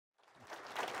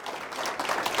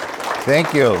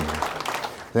Thank you.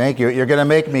 Thank you. You're going to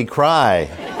make me cry.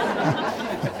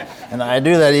 And I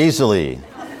do that easily.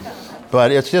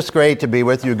 But it's just great to be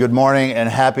with you. Good morning and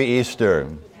happy Easter.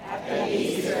 Happy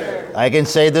Easter. I can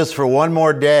say this for one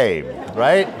more day,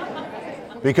 right?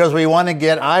 Because I want to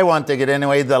get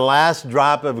anyway, the last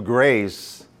drop of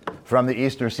grace from the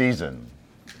Easter season,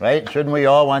 right? Shouldn't we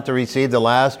all want to receive the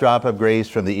last drop of grace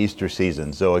from the Easter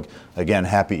season? So again,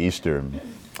 happy Easter.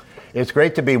 It's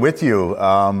great to be with you.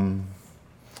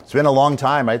 It's been a long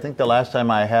time. I think the last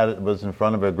time I was in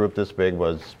front of a group this big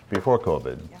was before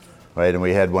COVID, right? And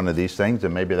we had one of these things,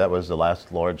 and maybe that was the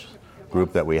last large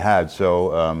group that we had.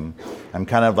 So I'm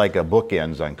kind of like a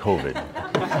bookends on COVID.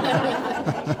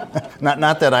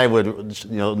 not that I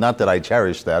would, not that I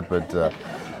cherish that, but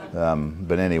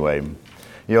anyway,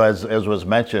 as was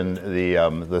mentioned,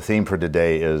 the theme for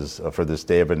today is for this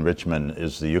day of enrichment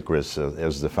is the Eucharist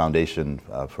as the foundation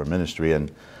for ministry.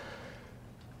 And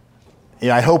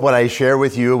I hope what I share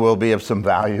with you will be of some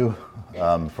value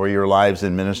for your lives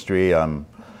in ministry.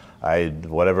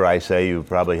 Whatever I say, you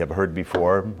probably have heard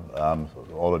before.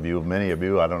 All of you, many of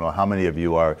you, I don't know how many of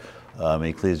you are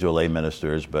ecclesial lay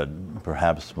ministers, but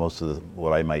perhaps most of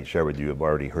what I might share with you have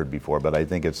already heard before. But I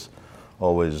think it's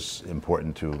always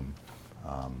important to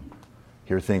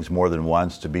hear things more than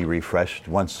once, to be refreshed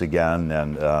once again,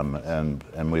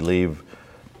 and we leave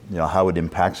how it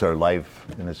impacts our life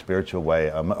in a spiritual way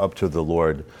up to the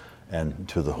Lord and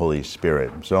to the Holy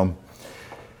Spirit. So,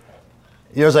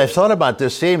 as I've thought about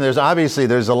this theme, there's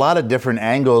a lot of different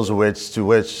angles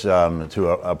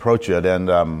to approach it,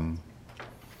 and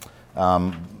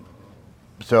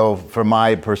so from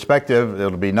my perspective,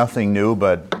 it'll be nothing new,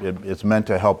 but it's meant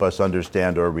to help us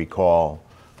understand or recall,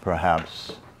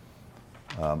 perhaps,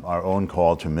 our own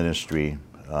call to ministry.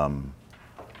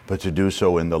 But to do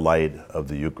so in the light of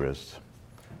the Eucharist.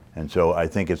 And so I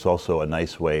think it's also a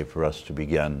nice way for us to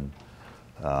begin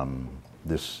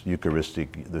this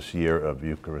Eucharistic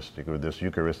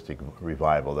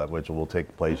revival, which will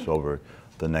take place over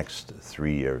the next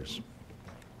 3 years.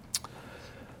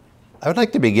 I would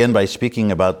like to begin by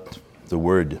speaking about the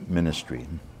word ministry.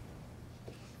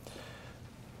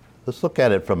 Let's look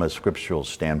at it from a scriptural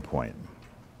standpoint.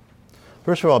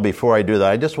 First of all, before I do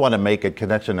that, I just want to make a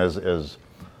connection as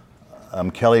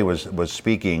Kelly was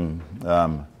speaking.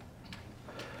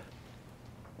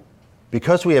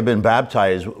 Because we have been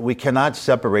baptized, we cannot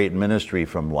separate ministry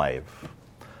from life.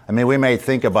 I mean, we may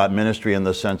think about ministry in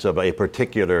the sense of a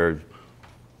particular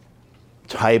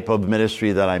type of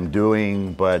ministry that I'm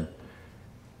doing, but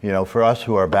for us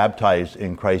who are baptized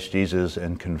in Christ Jesus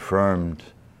and confirmed,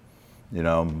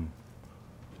 the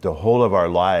whole of our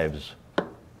lives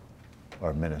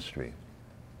are ministry.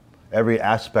 Every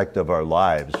aspect of our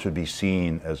lives should be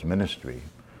seen as ministry.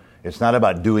 It's not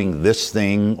about doing this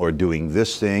thing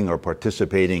or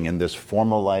participating in this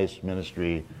formalized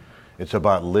ministry. It's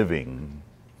about living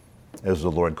as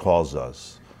the Lord calls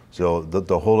us. So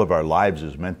the whole of our lives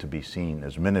is meant to be seen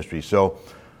as ministry. So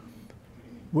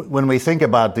when we think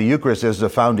about the Eucharist as the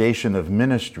foundation of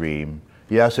ministry,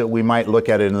 yes, we might look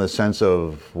at it in the sense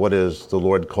of what is the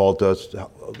Lord called us,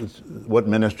 what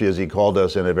ministry has He called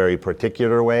us in a very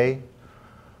particular way.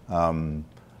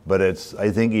 But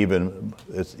I think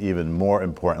even more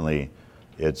importantly,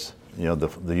 it's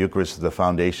the Eucharist is the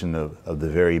foundation of the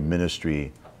very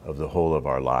ministry of the whole of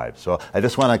our lives. So I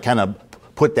just want to kind of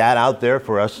put that out there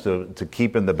for us to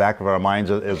keep in the back of our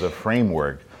minds as a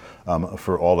framework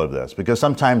for all of this, because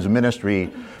sometimes ministry,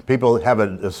 people have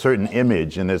a certain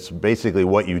image, and it's basically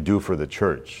what you do for the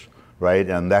church, right?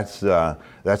 And that's a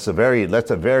very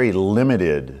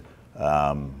limited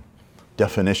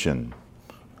definition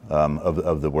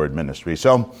of the word ministry.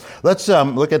 So let's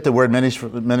look at the word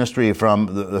ministry from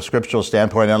the scriptural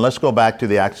standpoint, and let's go back to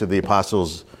the Acts of the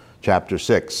Apostles, chapter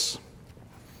 6.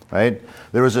 Right?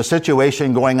 There was a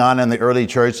situation going on in the early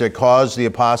church that caused the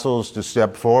apostles to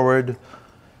step forward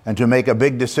and to make a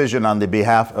big decision on the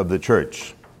behalf of the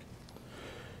church.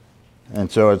 And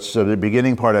so it's the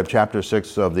beginning part of chapter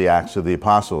 6 of the Acts of the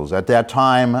Apostles. At that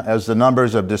time, as the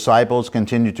numbers of disciples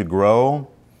continued to grow,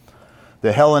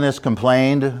 the Hellenists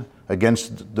complained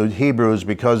against the Hebrews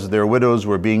because their widows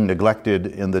were being neglected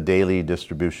in the daily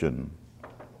distribution.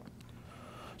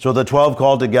 So the 12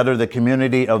 called together the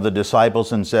community of the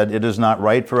disciples and said, "It is not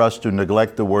right for us to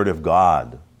neglect the word of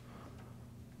God,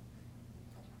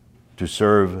 to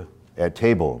serve at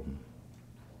table.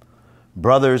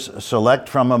 Brothers, select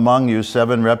from among you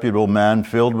 7 reputable men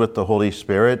filled with the Holy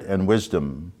Spirit and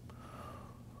wisdom,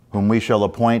 whom we shall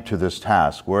appoint to this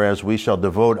task, whereas we shall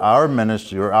devote our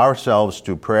ministry ourselves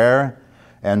to prayer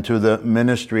and to the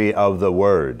ministry of the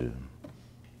word."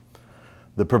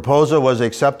 The proposal was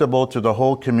acceptable to the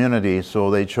whole community, so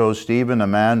they chose Stephen, a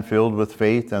man filled with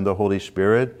faith and the Holy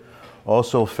Spirit,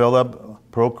 also Philip,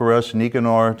 Prochorus,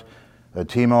 Nicanor,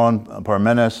 Timon,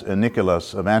 Parmenas, and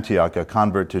Nicholas of Antioch, a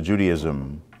convert to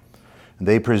Judaism.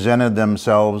 They presented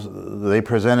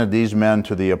these men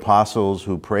to the apostles,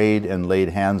 who prayed and laid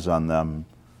hands on them.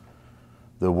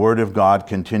 The word of God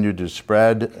continued to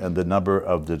spread, and the number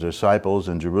of the disciples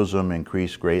in Jerusalem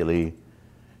increased greatly.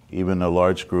 Even a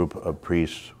large group of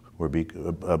priests were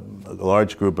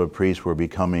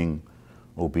becoming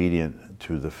obedient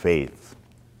to the faith.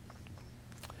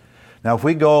 Now, if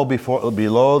we go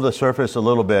below the surface a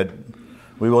little bit,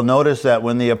 we will notice that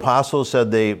when the apostles said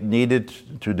they needed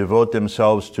to devote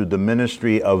themselves to the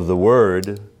ministry of the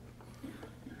word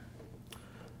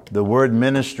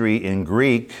ministry in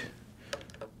Greek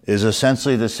is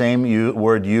essentially the same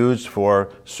word used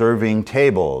for serving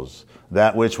tables,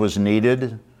 that which was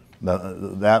needed,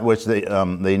 that which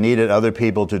they needed other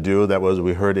people to do. That was,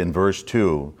 we heard in verse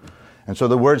 2. And so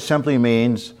the word simply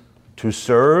means to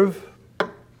serve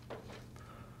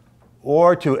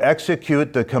or to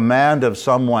execute the command of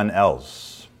someone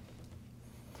else.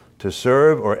 To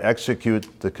serve or execute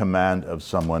the command of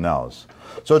someone else.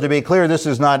 So to be clear, this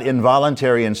is not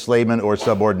involuntary enslavement or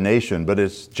subordination, but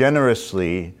it's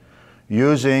generously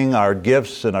using our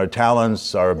gifts and our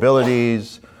talents, our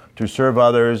abilities to serve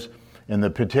others in the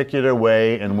particular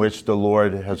way in which the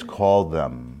Lord has called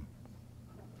them.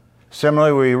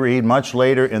 Similarly, we read much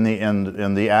later in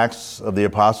the Acts of the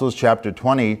Apostles, chapter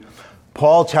 20,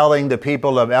 Paul telling the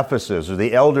people of Ephesus, or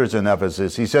the elders in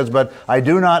Ephesus, he says, "But I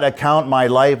do not account my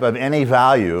life of any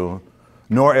value,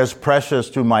 nor as precious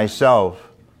to myself,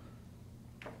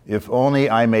 if only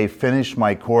I may finish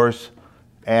my course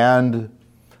and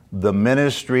the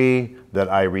ministry that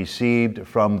I received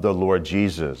from the Lord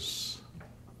Jesus,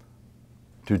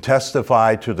 to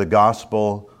testify to the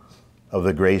gospel of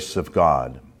the grace of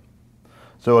God."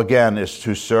 So again, it's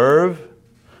to serve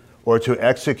or to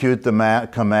execute the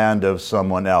command of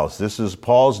someone else. This is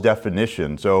Paul's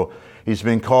definition. So he's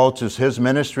been called to, his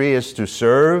ministry is to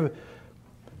serve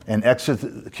and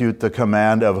execute the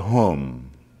command of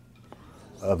whom?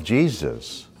 Of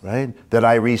Jesus, right? That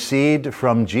I received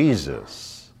from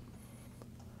Jesus.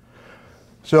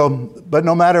 So, but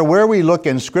no matter where we look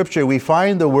in Scripture, we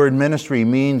find the word ministry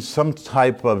means some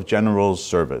type of general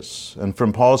service. And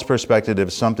from Paul's perspective,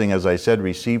 it's something, as I said,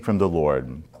 received from the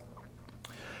Lord.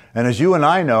 And as you and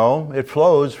I know, it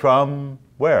flows from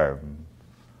where?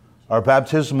 Our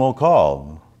baptismal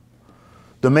call.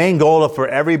 The main goal for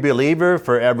every believer,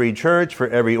 for every church, for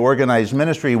every organized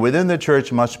ministry within the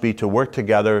church must be to work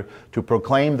together to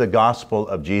proclaim the gospel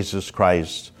of Jesus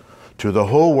Christ to the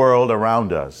whole world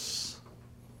around us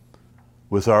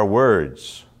with our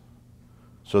words,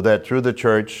 so that through the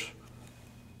church,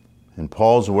 in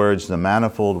Paul's words, the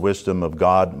manifold wisdom of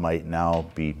God might now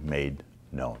be made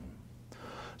known.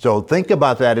 So think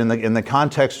about that in the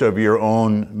context of your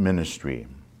own ministry.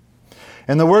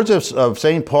 In the words of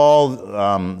St. Paul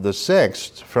the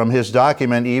Sixth, from his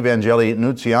document Evangelii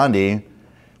Nuntiandi,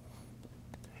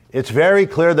 it's very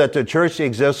clear that the church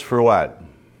exists for what?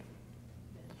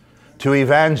 To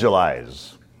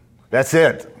evangelize. That's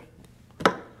it.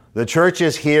 The church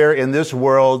is here in this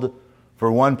world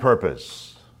for one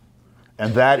purpose,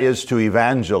 and that is to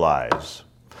evangelize.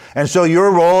 And so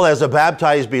your role as a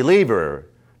baptized believer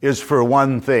is for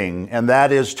one thing, and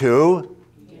that is to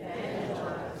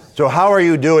evangelize. So how are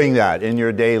you doing that in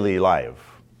your daily life?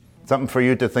 Something for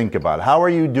you to think about. How are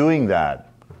you doing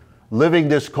that? Living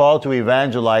this call to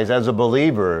evangelize as a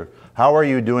believer, how are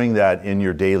you doing that in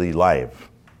your daily life?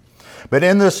 But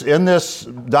in this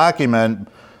document,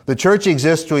 the church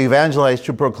exists to evangelize,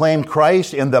 to proclaim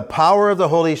Christ in the power of the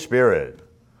Holy Spirit.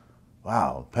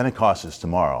 Wow, Pentecost is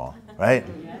tomorrow, right?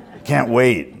 Can't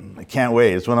wait. I can't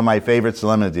wait. It's one of my favorite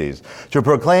solemnities. To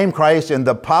proclaim Christ in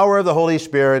the power of the Holy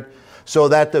Spirit, so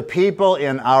that the people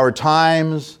in our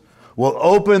times will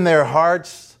open their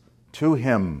hearts to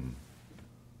Him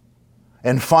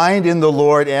and find in the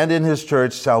Lord and in His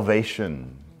church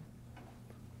salvation.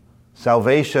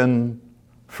 Salvation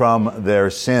from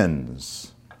their sins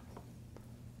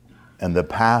and the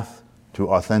path to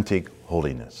authentic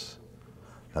holiness.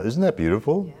 Now, isn't that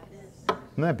beautiful?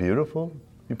 Isn't that beautiful?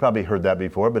 You probably heard that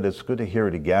before, but it's good to hear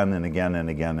it again and again and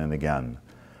again and again.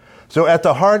 So at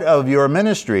the heart of your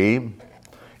ministry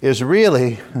is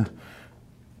really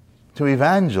to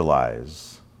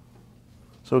evangelize.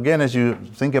 So again, as you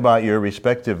think about your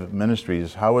respective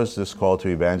ministries, how is this call to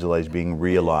evangelize being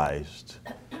realized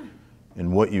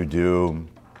in what you do,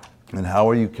 and how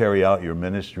will you carry out your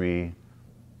ministry,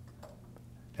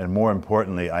 and more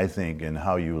importantly, I think, in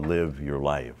how you live your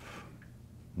life?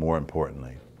 more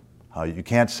importantly. How you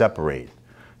can't separate.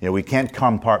 We can't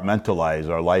compartmentalize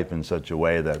our life in such a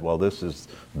way that, well, this is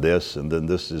this, and then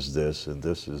this is this, and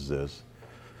this is this.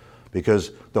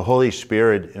 Because the Holy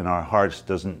Spirit in our hearts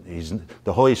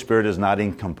the Holy Spirit is not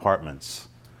in compartments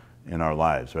in our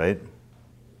lives, right?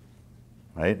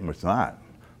 Right? It's not.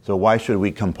 So why should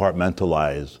we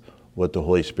compartmentalize what the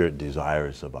Holy Spirit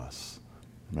desires of us,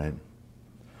 right?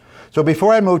 So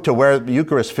before I move to where the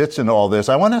Eucharist fits into all this,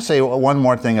 I want to say one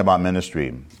more thing about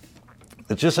ministry.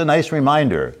 It's just a nice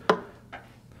reminder.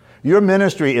 Your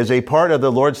ministry is a part of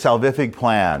the Lord's salvific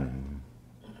plan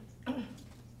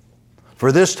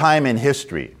for this time in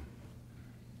history.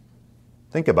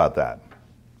 Think about that.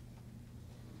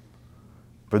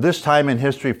 For this time in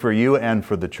history, for you and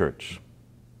for the church.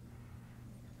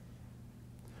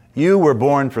 You were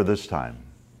born for this time.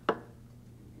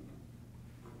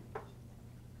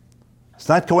 It's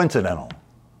not coincidental.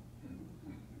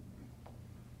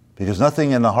 Because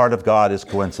nothing in the heart of God is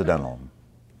coincidental.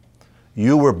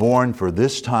 You were born for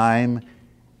this time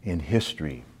in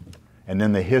history, and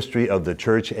in the history of the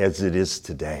church as it is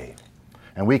today.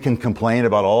 And we can complain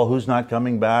about, who's not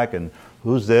coming back, and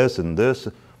who's this and this,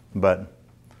 but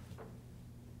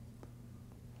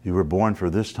you were born for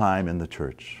this time in the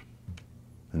church,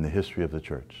 in the history of the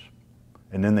church,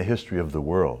 and in the history of the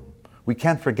world. We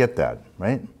can't forget that,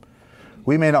 right?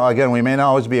 We may not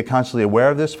always be constantly aware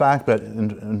of this fact, but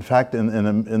in fact,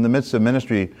 in the midst of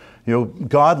ministry,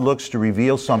 God looks to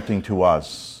reveal something to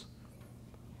us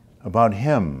about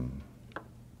Him,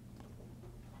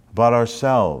 about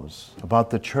ourselves, about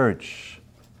the church,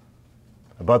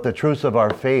 about the truths of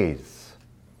our faith,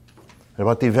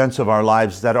 about the events of our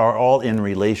lives that are all in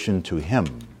relation to Him,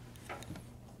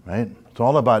 right? It's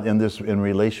all about in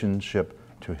relationship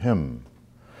to Him.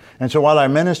 And so while our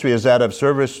ministry is that of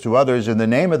service to others in the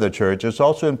name of the church, it's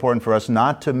also important for us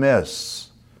not to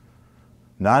miss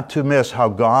how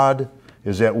God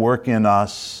is at work in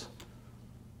us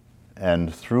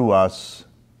and through us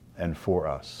and for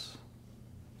us.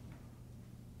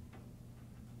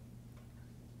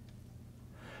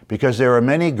 Because there are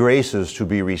many graces to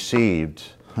be received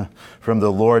from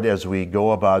the Lord as we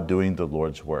go about doing the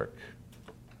Lord's work.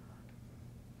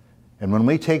 And when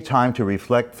we take time to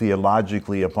reflect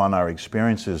theologically upon our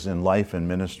experiences in life and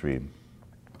ministry,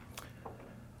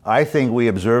 I think we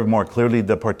observe more clearly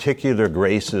the particular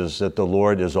graces that the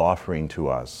Lord is offering to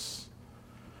us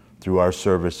through our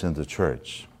service in the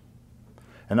church.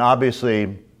 And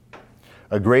obviously,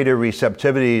 a greater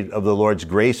receptivity of the Lord's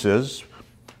graces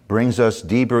brings us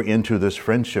deeper into this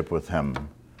friendship with Him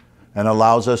and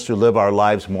allows us to live our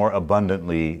lives more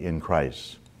abundantly in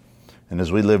Christ. And as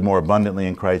we live more abundantly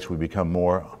in Christ, we become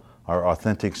more our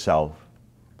authentic self,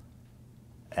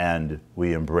 and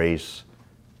we embrace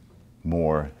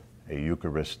more a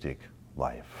Eucharistic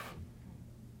life.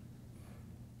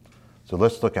 So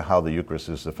let's look at how the Eucharist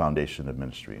is the foundation of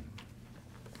ministry.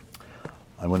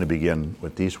 I want to begin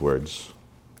with these words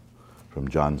from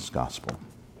John's Gospel.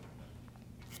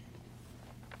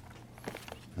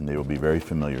 And they will be very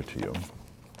familiar to you.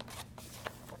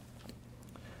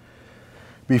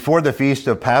 Before the feast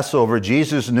of Passover,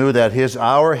 Jesus knew that His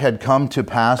hour had come to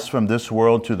pass from this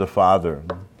world to the Father.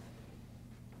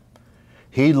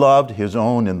 He loved His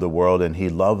own in the world, and He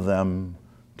loved them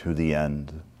to the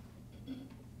end.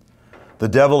 The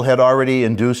devil had already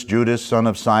induced Judas, son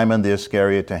of Simon the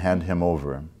Iscariot, to hand Him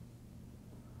over.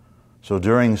 So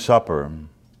during supper,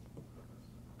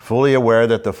 fully aware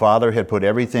that the Father had put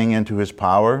everything into His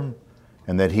power,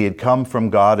 and that He had come from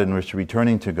God and was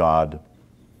returning to God,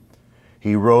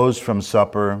 He rose from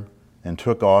supper and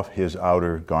took off His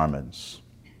outer garments.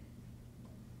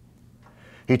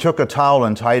 He took a towel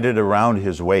and tied it around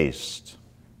His waist.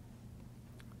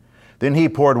 Then He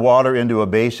poured water into a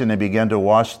basin and began to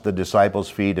wash the disciples'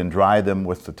 feet and dry them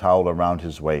with the towel around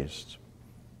His waist.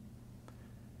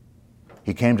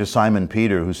 He came to Simon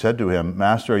Peter, who said to Him,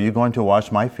 "Master, are you going to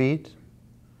wash my feet?"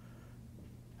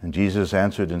 And Jesus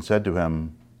answered and said to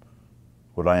him,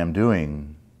 "What I am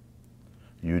doing,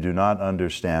 you do not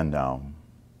understand now,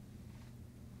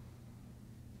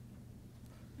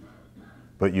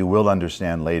 but you will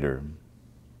understand later."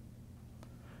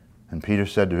 And Peter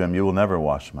said to Him, "You will never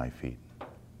wash my feet."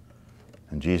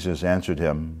 And Jesus answered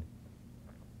him,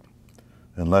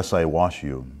 "Unless I wash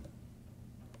you,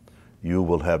 you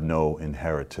will have no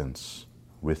inheritance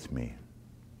with me."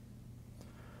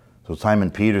 So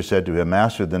Simon Peter said to Him,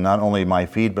 "Master, then not only my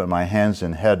feet, but my hands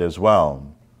and head as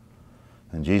well."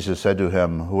 And Jesus said to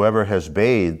him, "Whoever has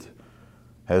bathed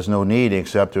has no need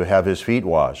except to have his feet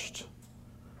washed,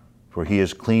 for he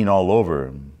is clean all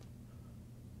over.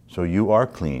 So you are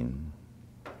clean,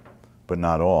 but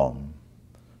not all.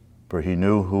 for he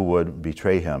knew who would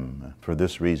betray him. For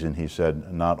this reason he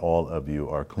said, "Not all of you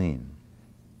are clean."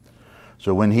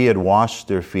 So when he had washed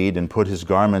their feet and put his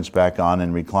garments back on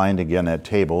and reclined again at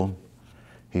table,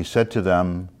 he said to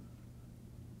them,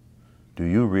 "Do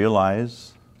you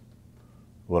realize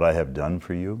what I have done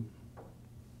for you?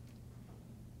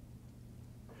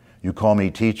 You call me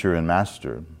teacher and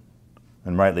master,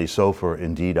 and rightly so, for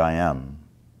indeed I am.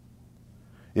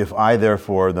 If I,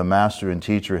 therefore, the master and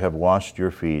teacher, have washed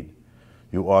your feet,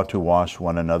 you ought to wash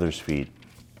one another's feet.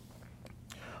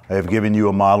 I have given you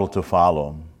a model to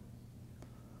follow,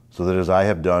 so that as I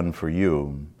have done for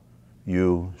you,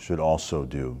 you should also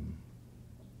do.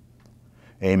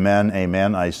 Amen,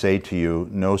 amen, I say to you,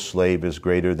 no slave is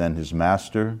greater than his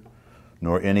master,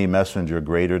 nor any messenger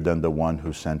greater than the one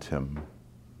who sent him.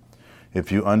 If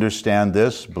you understand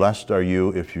this, blessed are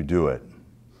you if you do it.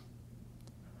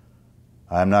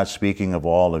 I am not speaking of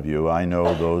all of you. I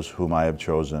know those whom I have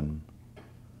chosen.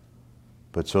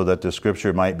 But so that the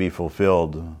scripture might be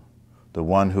fulfilled, the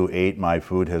one who ate my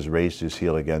food has raised his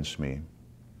heel against me.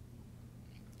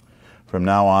 From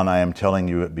now on, I am telling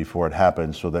you it before it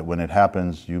happens, so that when it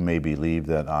happens, you may believe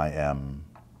that I am.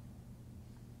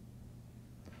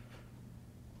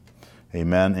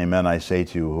 Amen, amen, I say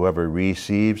to you, whoever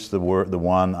receives the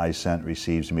one I sent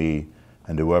receives me,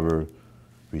 and whoever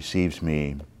receives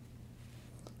me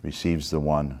receives the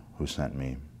one who sent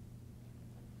me.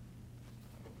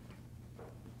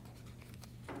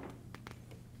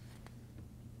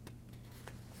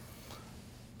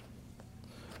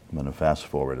 I'm going to fast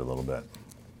forward a little bit.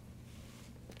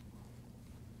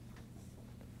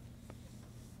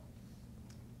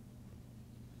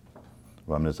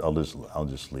 Well, I'll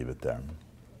just leave it there.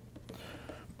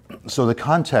 So the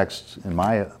context, in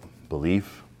my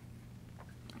belief,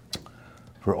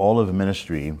 for all of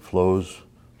ministry flows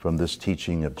from this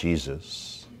teaching of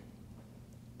Jesus.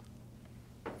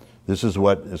 This is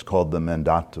what is called the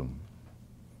mandatum,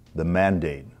 the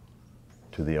mandate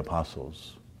to the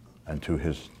apostles and to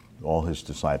all his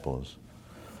disciples.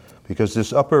 Because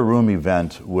this upper room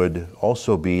event would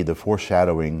also be the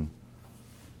foreshadowing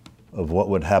of what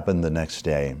would happen the next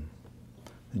day.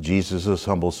 Jesus'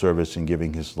 humble service in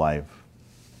giving his life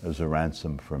as a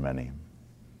ransom for many.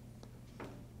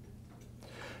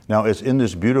 Now, it's in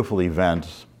this beautiful event,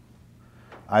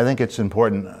 I think it's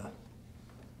important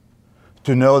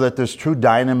to know that this true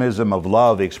dynamism of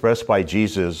love expressed by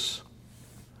Jesus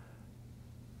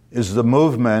is the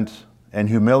movement and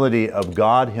humility of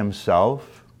God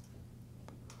himself,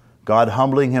 God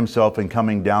humbling himself and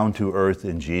coming down to earth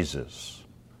in Jesus.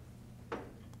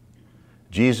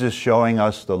 Jesus showing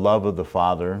us the love of the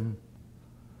Father,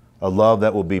 a love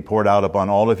that will be poured out upon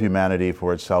all of humanity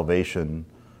for its salvation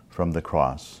from the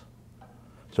cross.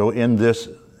 So in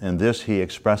this he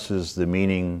expresses the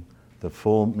meaning, the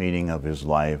full meaning of his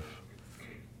life.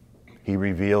 He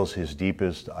reveals his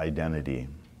deepest identity.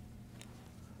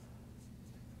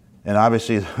 And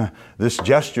obviously, this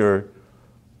gesture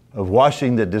of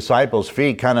washing the disciples'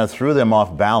 feet kind of threw them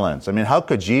off balance. I mean, how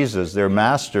could Jesus, their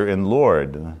master and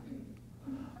Lord,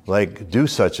 do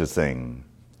such a thing?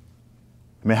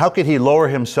 I mean, how could he lower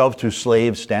himself to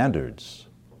slave standards?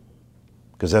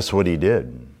 Because that's what he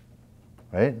did,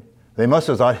 right? They must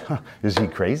have thought, is he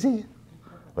crazy?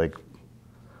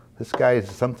 This guy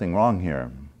is something wrong here.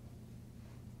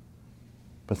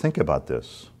 But think about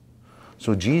this.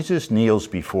 So Jesus kneels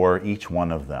before each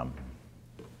one of them,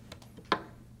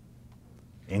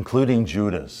 including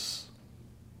Judas,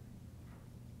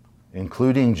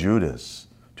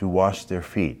 to wash their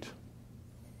feet.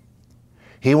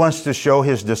 He wants to show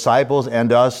his disciples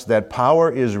and us that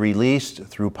power is released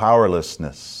through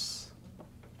powerlessness.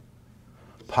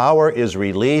 Power is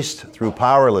released through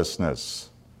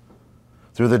powerlessness,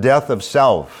 through the death of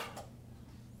self,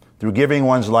 through giving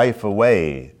one's life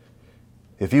away.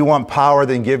 If you want power,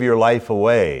 then give your life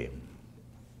away.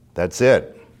 That's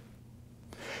it.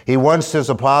 He wants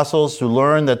his apostles to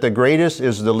learn that the greatest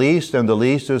is the least, and the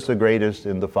least is the greatest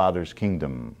in the Father's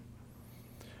kingdom.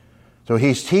 So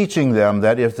he's teaching them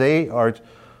that if they are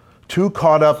too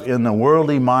caught up in the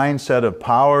worldly mindset of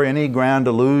power, any grand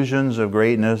illusions of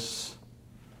greatness,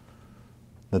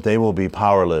 that they will be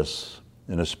powerless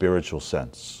in a spiritual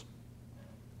sense.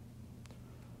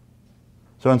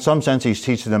 So in some sense, he's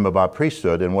teaching them about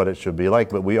priesthood and what it should be like,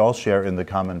 but we all share in the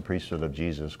common priesthood of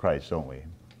Jesus Christ, don't we?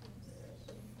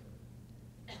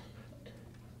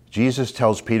 Jesus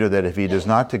tells Peter that if he does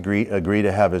not agree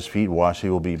to have his feet washed, he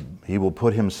will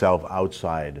put himself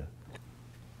outside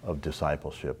of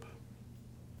discipleship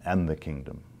and the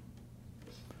kingdom.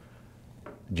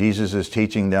 Jesus is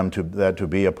teaching them that to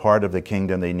be a part of the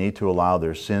kingdom, they need to allow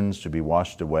their sins to be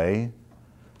washed away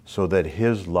so that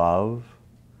his love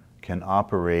can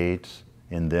operate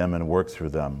in them and work through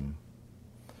them.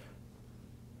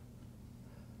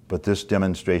 But this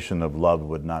demonstration of love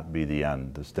would not be the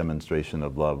end. This demonstration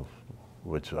of love,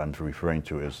 which I'm referring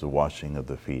to, is the washing of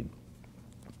the feet.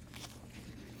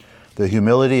 The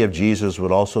humility of Jesus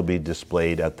would also be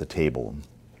displayed at the table,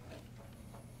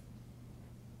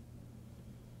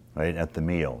 right? At the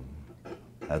meal,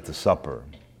 at the supper,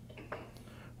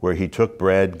 where he took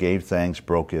bread, gave thanks,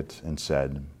 broke it, and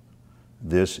said,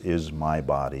 "This is my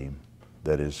body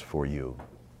that is for you.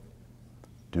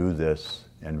 Do this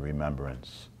in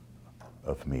remembrance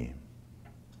of me."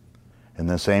 In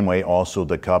the same way, also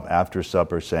the cup after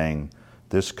supper, saying,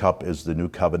 "This cup is the new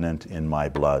covenant in my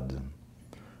blood.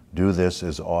 Do this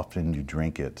as often you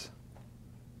drink it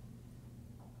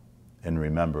in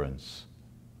remembrance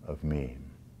of me."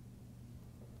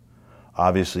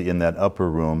 Obviously, in that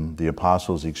upper room, the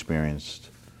apostles experienced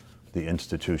the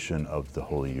institution of the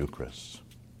Holy Eucharist.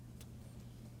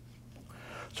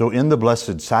 So in the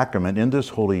Blessed Sacrament, in this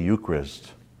Holy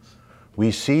Eucharist, we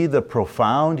see the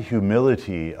profound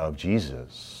humility of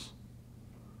Jesus.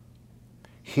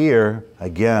 Here,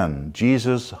 again,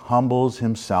 Jesus humbles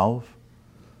himself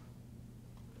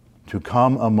to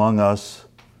come among us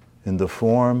in the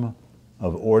form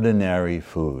of ordinary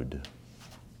food.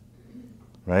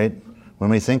 Right? When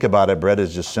we think about it, bread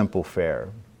is just simple fare.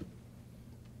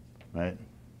 Right?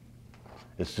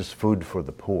 It's just food for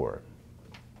the poor.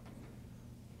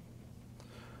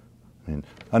 I mean,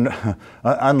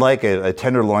 unlike a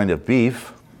tenderloin of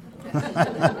beef,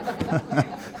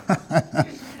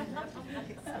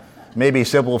 maybe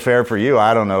simple fare for you,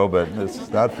 I don't know, but it's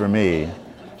not for me.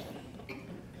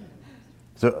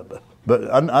 So, but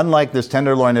unlike this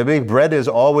tenderloin of beef, bread is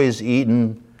always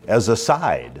eaten as a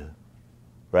side,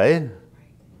 right?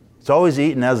 It's always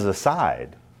eaten as a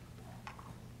side.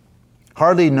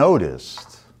 Hardly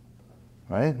noticed,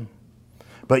 right?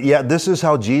 But yet this is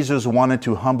how Jesus wanted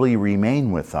to humbly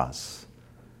remain with us.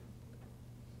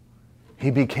 He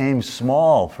became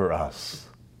small for us.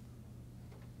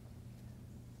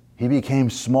 He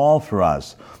became small for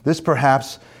us. This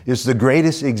perhaps is the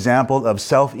greatest example of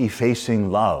self-effacing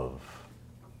love,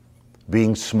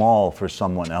 being small for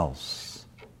someone else.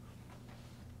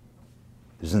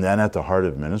 Isn't that at the heart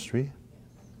of ministry?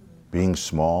 Being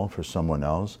small for someone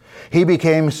else. He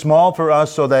became small for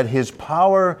us so that his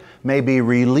power may be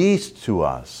released to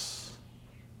us.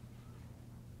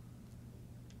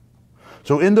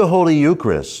 So in the Holy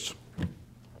Eucharist,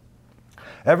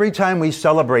 every time we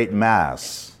celebrate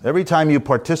Mass, every time you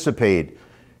participate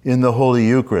in the Holy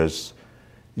Eucharist,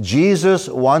 Jesus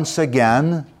once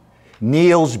again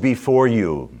kneels before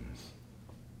you.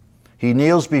 He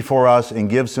kneels before us and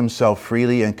gives himself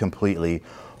freely and completely,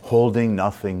 holding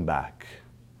nothing back.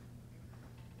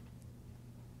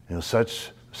 You know,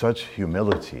 such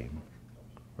humility,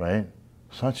 right?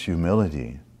 Such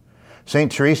humility.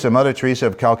 Saint Teresa, Mother Teresa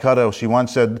of Calcutta, she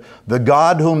once said, "The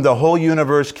God whom the whole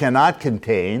universe cannot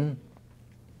contain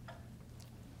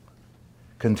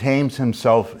contains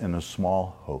himself in a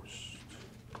small host."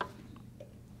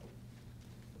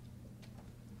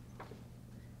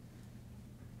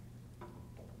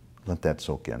 Let that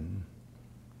soak in.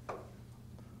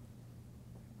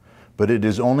 But it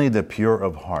is only the pure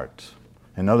of heart,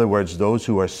 in other words, those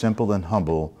who are simple and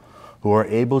humble, who are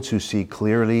able to see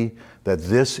clearly that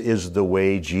this is the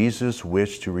way Jesus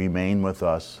wished to remain with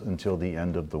us until the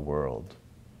end of the world.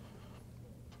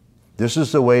 This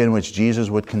is the way in which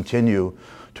Jesus would continue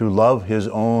to love his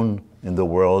own in the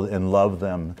world and love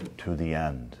them to the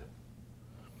end,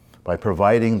 by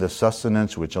providing the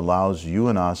sustenance which allows you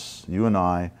and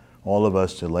I, all of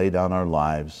us, to lay down our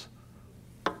lives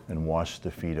and wash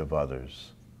the feet of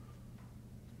others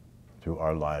through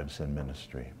our lives and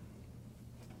ministry.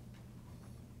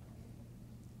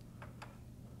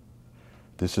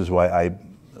 This is why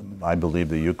I believe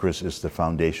the Eucharist is the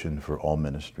foundation for all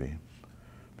ministry,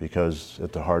 because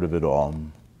at the heart of it all,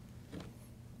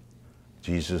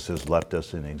 Jesus has left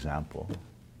us an example.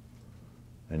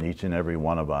 And each and every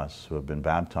one of us who have been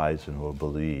baptized and who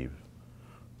believe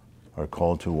are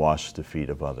called to wash the feet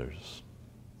of others.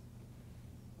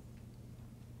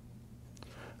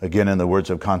 Again, in the words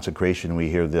of consecration, we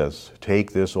hear this: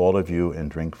 "Take this, all of you, and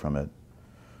drink from it,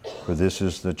 for this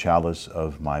is the chalice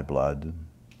of my blood,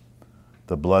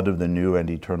 the blood of the new and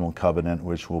eternal covenant,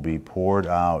 which will be poured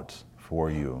out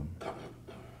for you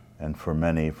and for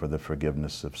many for the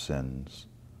forgiveness of sins.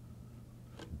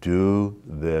 Do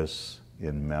this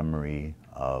in memory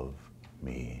of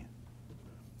me."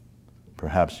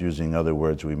 Perhaps using other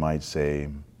words, we might say,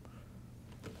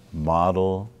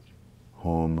 model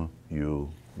whom you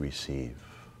receive.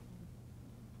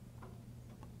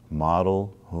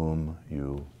 Model whom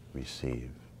you receive.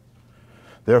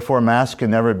 Therefore, Mass can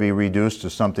never be reduced to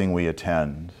something we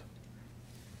attend,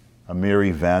 a mere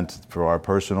event for our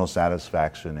personal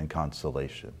satisfaction and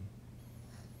consolation.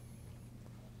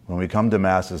 When we come to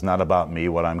Mass, it's not about me,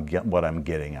 what I'm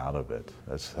getting out of it.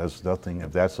 That's nothing.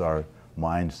 If that's our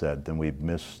mindset, then we've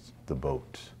missed the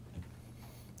boat,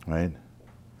 right?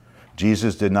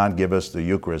 Jesus did not give us the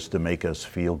Eucharist to make us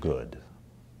feel good.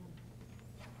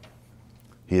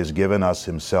 He has given us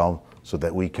himself so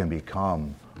that we can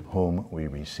become whom we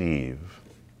receive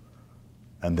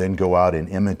and then go out and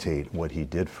imitate what he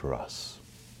did for us.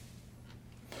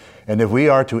 And if we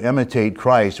are to imitate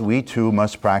Christ, we too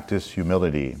must practice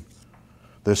humility.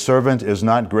 The servant is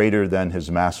not greater than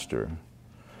his master.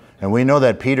 And we know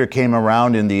that Peter came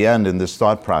around in the end in this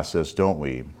thought process, don't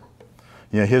we?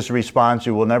 You know, his response,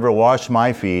 "You will never wash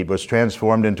my feet," was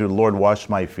transformed into, "Lord, wash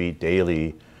my feet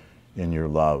daily in your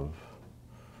love."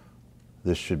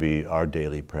 This should be our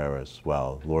daily prayer as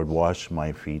well. Lord, wash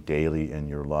my feet daily in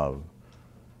your love.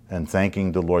 And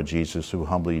thanking the Lord Jesus, who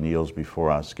humbly kneels before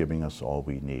us, giving us all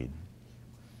we need.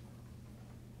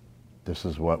 This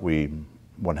is what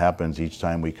happens each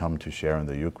time we come to share in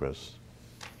the Eucharist.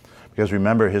 Because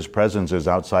remember, his presence is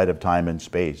outside of time and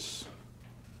space.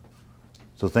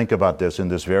 So think about this in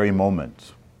this very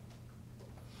moment.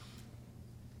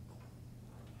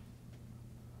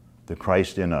 The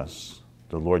Christ in us,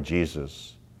 the Lord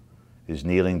Jesus, is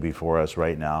kneeling before us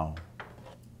right now,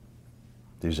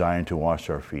 desiring to wash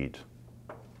our feet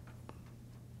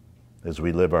as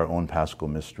we live our own Paschal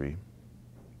mystery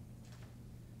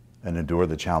and endure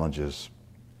the challenges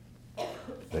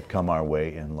that come our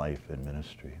way in life and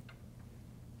ministry.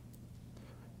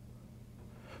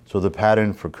 So the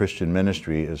pattern for Christian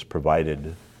ministry is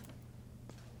provided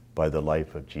by the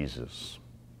life of Jesus,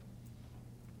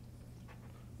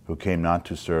 who came not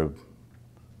to serve,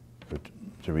 but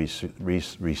to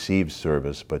receive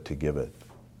service, but to give it.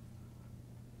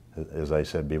 As I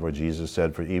said before, Jesus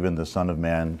said, "For even the Son of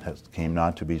Man came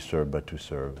not to be served, but to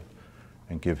serve,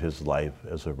 and give his life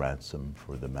as a ransom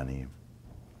for the many."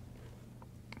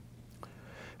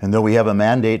 And though we have a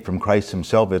mandate from Christ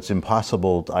himself, it's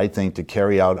impossible, I think, to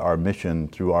carry out our mission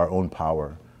through our own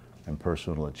power and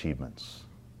personal achievements.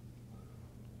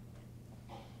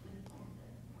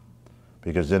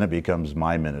 Because then it becomes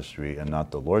my ministry and not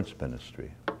the Lord's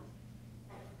ministry.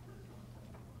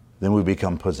 Then we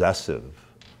become possessive.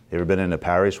 You ever been in a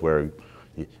parish where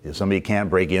if somebody can't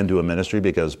break into a ministry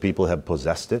because people have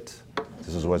possessed it?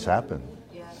 This is what's happened.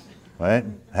 Yeah. Right?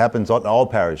 It happens at all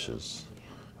parishes.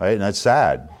 Right? And that's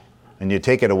sad. And you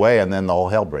take it away and then the whole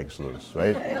hell breaks loose,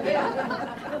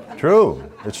 right? True.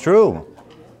 It's true.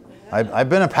 I've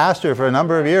been a pastor for a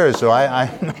number of years, so I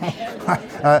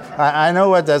know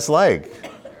what that's like,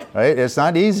 right? It's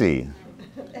not easy.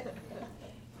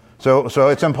 So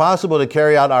it's impossible to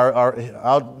carry out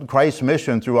out Christ's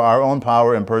mission through our own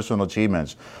power and personal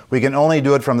achievements. We can only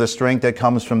do it from the strength that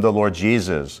comes from the Lord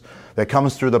Jesus, that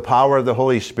comes through the power of the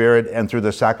Holy Spirit and through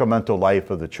the sacramental life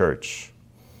of the Church.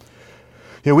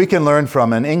 You know, we can learn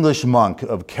from an English monk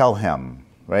of Kelheim,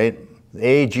 right?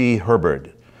 A.G. Herbert.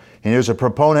 And he was a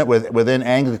proponent within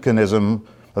Anglicanism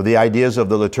of the ideas of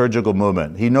the liturgical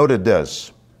movement. He noted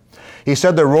this. He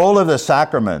said the role of the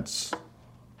sacraments,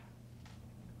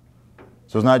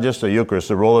 so it's not just the Eucharist,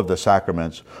 the role of the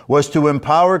sacraments, was to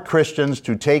empower Christians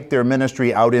to take their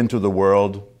ministry out into the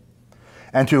world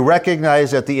and to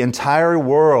recognize that the entire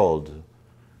world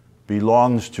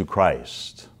belongs to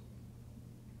Christ.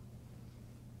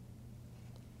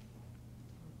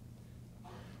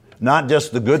 Not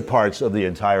just the good parts of the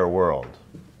entire world.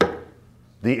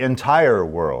 The entire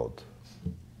world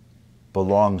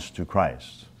belongs to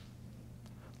Christ,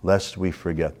 lest we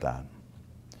forget that.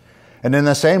 And in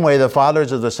the same way, the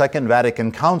fathers of the Second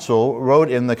Vatican Council wrote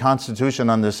in the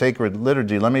Constitution on the Sacred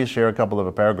Liturgy. Let me share a couple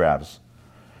of paragraphs.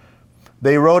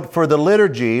 They wrote, "For the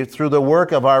liturgy, through the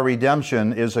work of our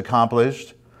redemption, is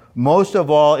accomplished, most of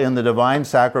all in the divine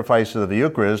sacrifice of the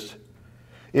Eucharist,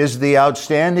 is the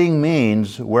outstanding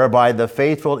means whereby the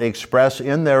faithful express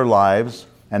in their lives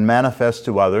and manifest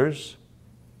to others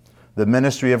the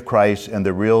ministry of Christ and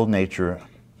the real nature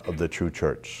of the true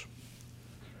Church.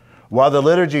 While the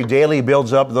liturgy daily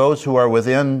builds up those who are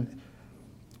within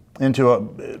into a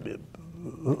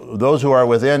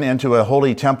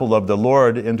holy temple of the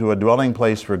Lord, into a dwelling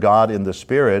place for God in the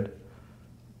Spirit,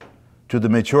 to the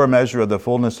mature measure of the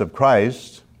fullness of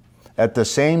Christ, at the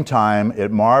same time,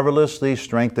 it marvelously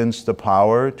strengthens the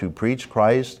power to preach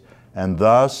Christ and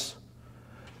thus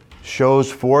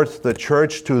shows forth the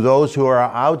Church to those who are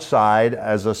outside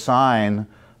as a sign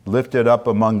lifted up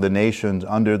among the nations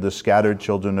under the scattered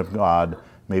children of God,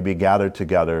 may be gathered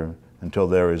together until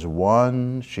there is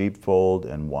one sheepfold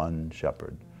and one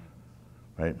shepherd.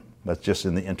 Right? That's just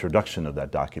in the introduction of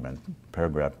that document,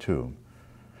 paragraph 2.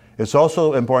 It's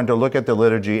also important to look at the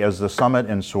liturgy as the summit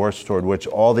and source toward which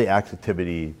all the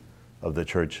activity of the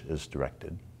church is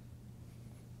directed.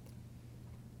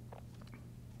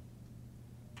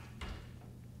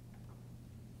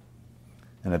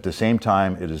 And at the same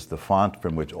time, it is the font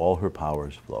from which all her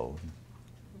powers flow.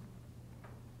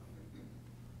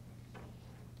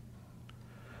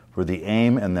 For the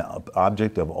aim and the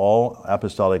object of all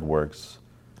apostolic works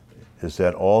is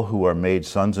that all who are made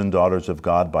sons and daughters of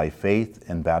God by faith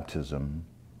and baptism,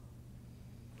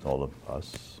 all of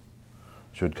us,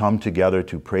 should come together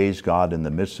to praise God in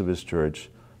the midst of His church,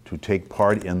 to take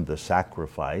part in the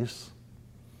sacrifice,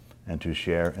 and to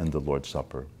share in the Lord's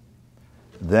Supper.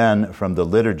 Then, from the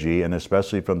liturgy, and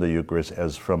especially from the Eucharist,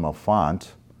 as from a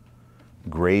font,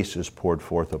 grace is poured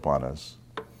forth upon us,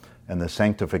 and the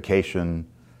sanctification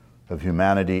of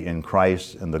humanity in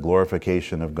Christ and the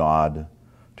glorification of God,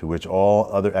 to which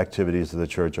all other activities of the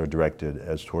church are directed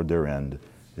as toward their end,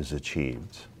 is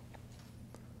achieved.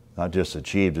 Not just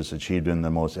achieved, it's achieved in the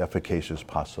most efficacious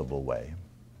possible way.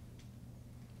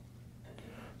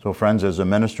 So friends, as a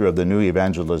minister of the new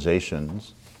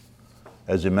evangelizations,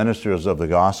 as the ministers of the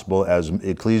gospel, as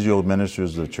ecclesial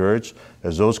ministers of the church,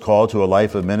 as those called to a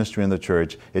life of ministry in the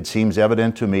church, it seems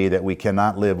evident to me that we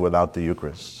cannot live without the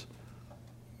Eucharist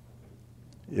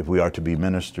if we are to be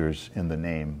ministers in the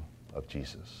name of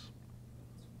Jesus.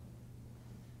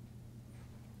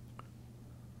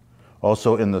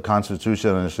 Also in the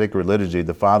Constitution and the Sacred Liturgy,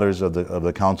 the fathers of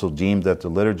the council deemed that the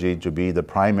liturgy to be the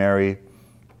primary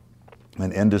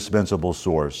and indispensable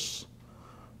source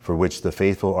for which the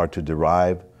faithful are to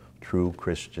derive true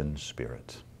Christian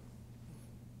spirit.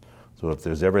 So if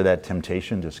there's ever that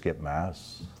temptation to skip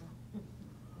Mass,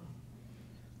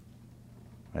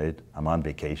 right? I'm on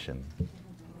vacation.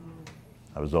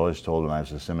 I was always told when I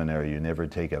was in seminary, you never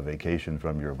take a vacation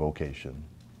from your vocation,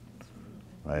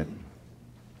 right?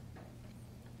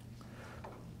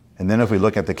 And then if we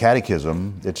look at the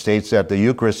Catechism, it states that the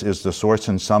Eucharist is the source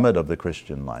and summit of the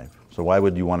Christian life. So why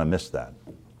would you want to miss that,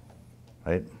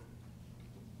 right?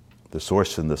 The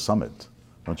source and the summit.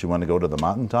 Don't you want to go to the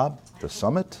mountaintop, the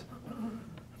summit?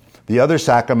 The other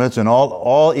sacraments and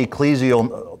all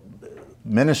ecclesial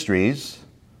ministries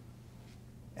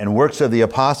and works of the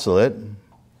apostolate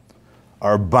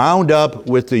are bound up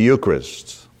with the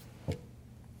Eucharist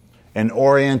and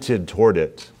oriented toward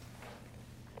it.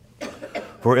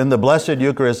 For in the Blessed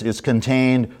Eucharist is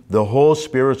contained the whole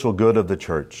spiritual good of the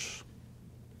church,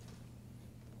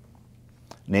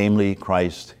 namely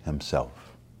Christ Himself.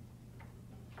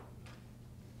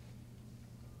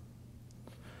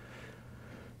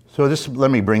 So let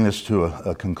me bring this to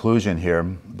a conclusion here,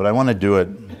 but I want to do it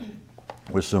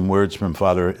with some words from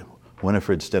Father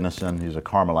Winifred Stenison. He's a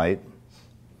Carmelite.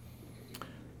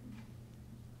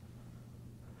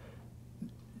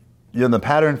 You know, the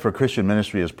pattern for Christian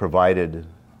ministry is provided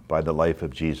by the life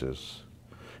of Jesus.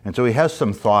 And so he has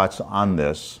some thoughts on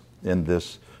this, in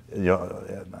this, you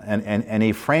know, and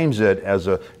he frames it as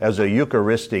a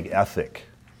Eucharistic ethic.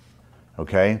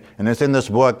 Okay? And it's in this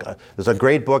book. It's a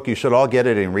great book. You should all get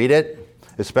it and read it,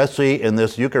 especially in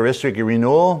this Eucharistic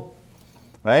renewal,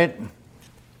 right?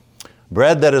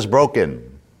 Bread That Is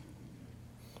Broken.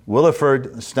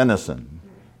 Wilfred Stenison.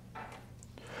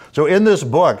 So in this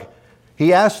book,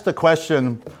 he asks the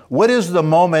question, what is the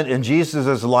moment in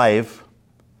Jesus' life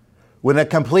when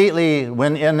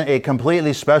in a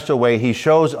completely special way he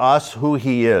shows us who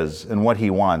he is and what he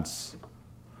wants?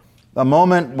 A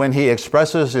moment when he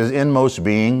expresses his inmost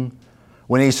being,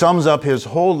 when he sums up his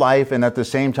whole life and at the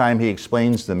same time he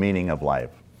explains the meaning of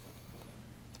life.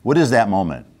 What is that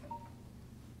moment?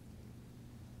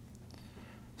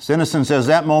 Stenison says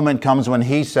that moment comes when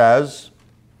he says,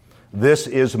 "This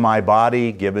is my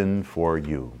body given for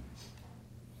you.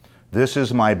 This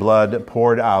is my blood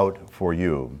poured out for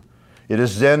you." It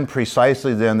is then,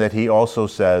 precisely then, that he also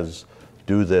says,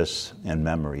 "Do this in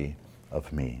memory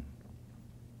of me."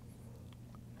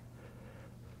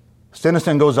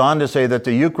 Stenison goes on to say that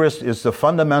the Eucharist is the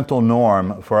fundamental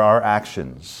norm for our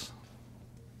actions.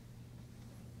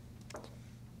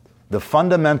 The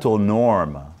fundamental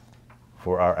norm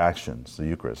for our actions, the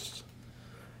Eucharist.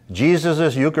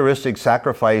 Jesus' Eucharistic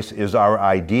sacrifice is our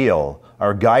ideal,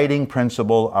 our guiding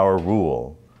principle, our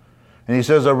rule. And he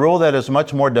says a rule that is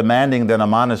much more demanding than a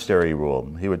monastery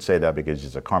rule. He would say that because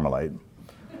he's a Carmelite.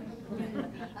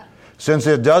 Since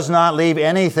it does not leave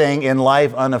anything in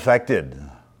life unaffected.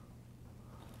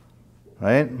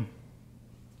 Right?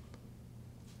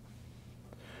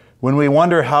 When we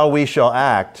wonder how we shall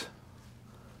act,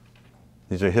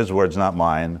 these are his words, not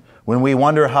mine. When we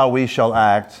wonder how we shall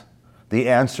act, the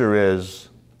answer is,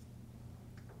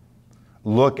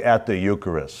 look at the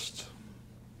Eucharist.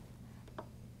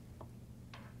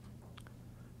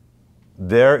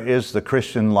 There is the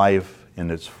Christian life in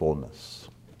its fullness.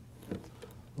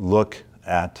 Look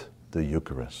at the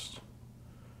Eucharist.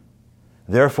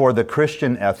 Therefore, the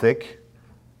Christian ethic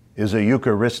is a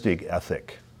Eucharistic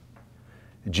ethic.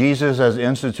 Jesus has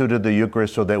instituted the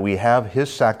Eucharist so that we have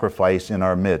his sacrifice in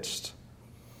our midst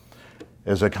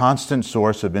as a constant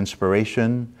source of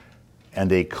inspiration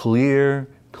and a clear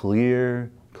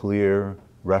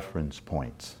reference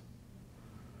point.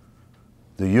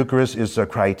 The Eucharist is a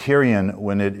criterion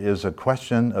when it is a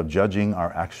question of judging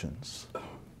our actions.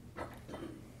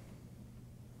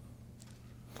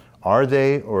 Are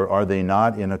they or are they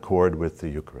not in accord with the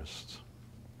Eucharist?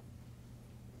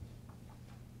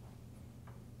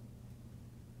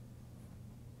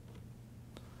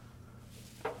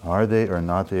 Are they or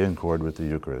not they in accord with the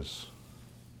Eucharist?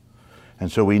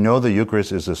 And so we know the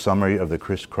Eucharist is a summary of the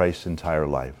Christ's entire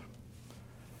life.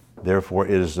 Therefore,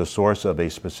 it is the source of a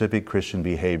specific Christian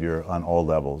behavior on all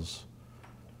levels.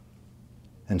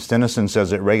 And Stenison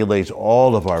says it regulates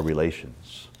all of our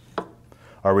relations,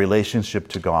 our relationship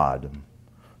to God,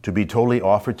 to be totally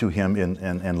offered to him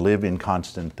and live in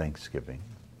constant thanksgiving.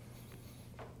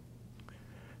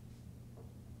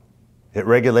 It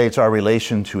regulates our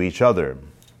relation to each other,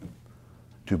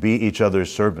 to be each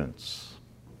other's servants.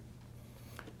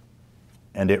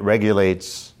 And it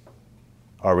regulates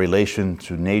our relation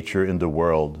to nature in the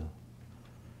world,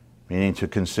 meaning to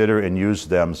consider and use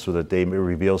them so that they may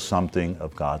reveal something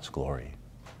of God's glory.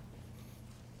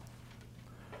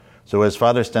 So as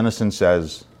Father Stenison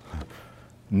says,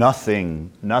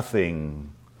 nothing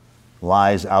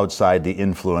lies outside the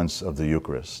influence of the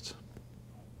Eucharist.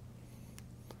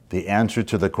 The answer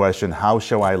to the question, how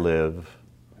shall I live,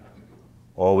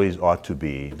 always ought to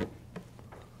be,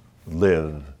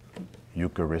 live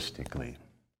Eucharistically.